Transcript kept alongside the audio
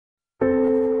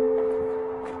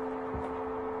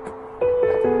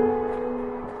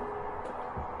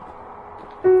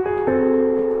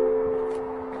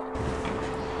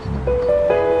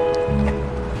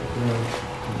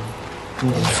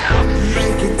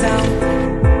down,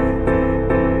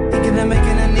 thinking of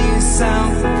making a new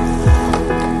sound.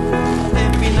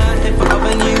 Every night if I have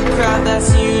a new crowd, that's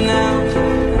you now.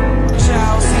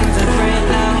 Child seems afraid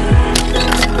now.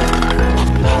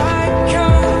 I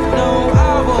can't, no,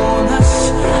 I won't hush.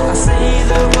 I say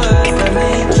the words that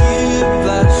make you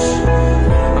blush.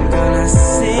 I'm gonna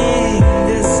sing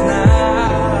this now.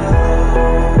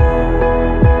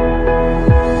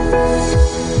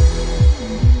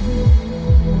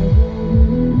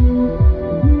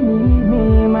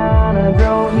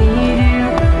 Don't.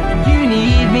 You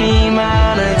need me,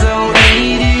 man. Don't.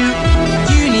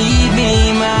 You need me,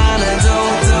 man.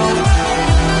 Don't.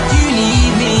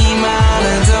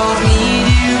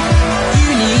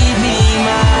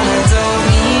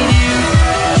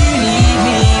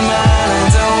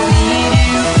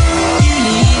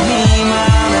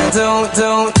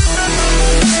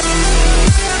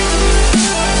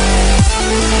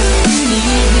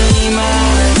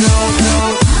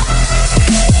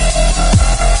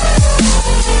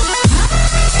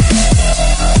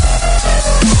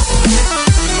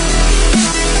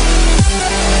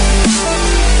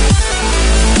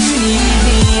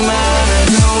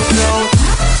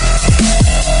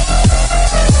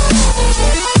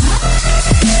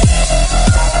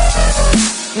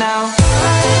 Now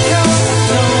I don't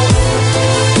know.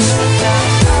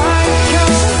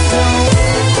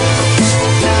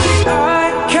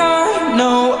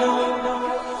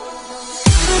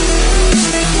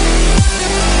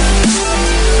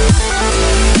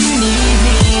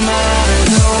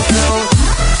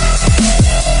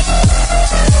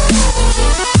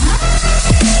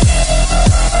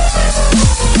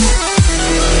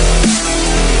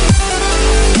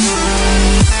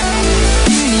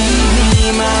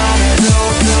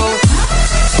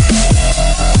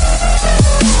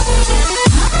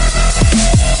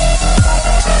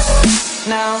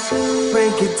 Now,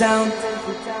 break it down.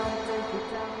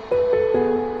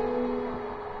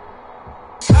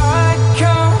 I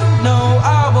can't, no,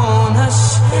 I won't hush.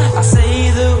 I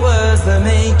say the words that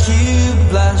make you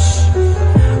blush.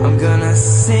 I'm gonna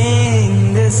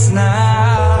sing this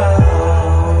now.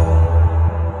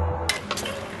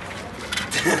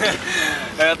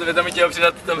 Já to by tam chtěl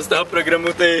přidat tam z toho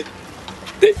programu ty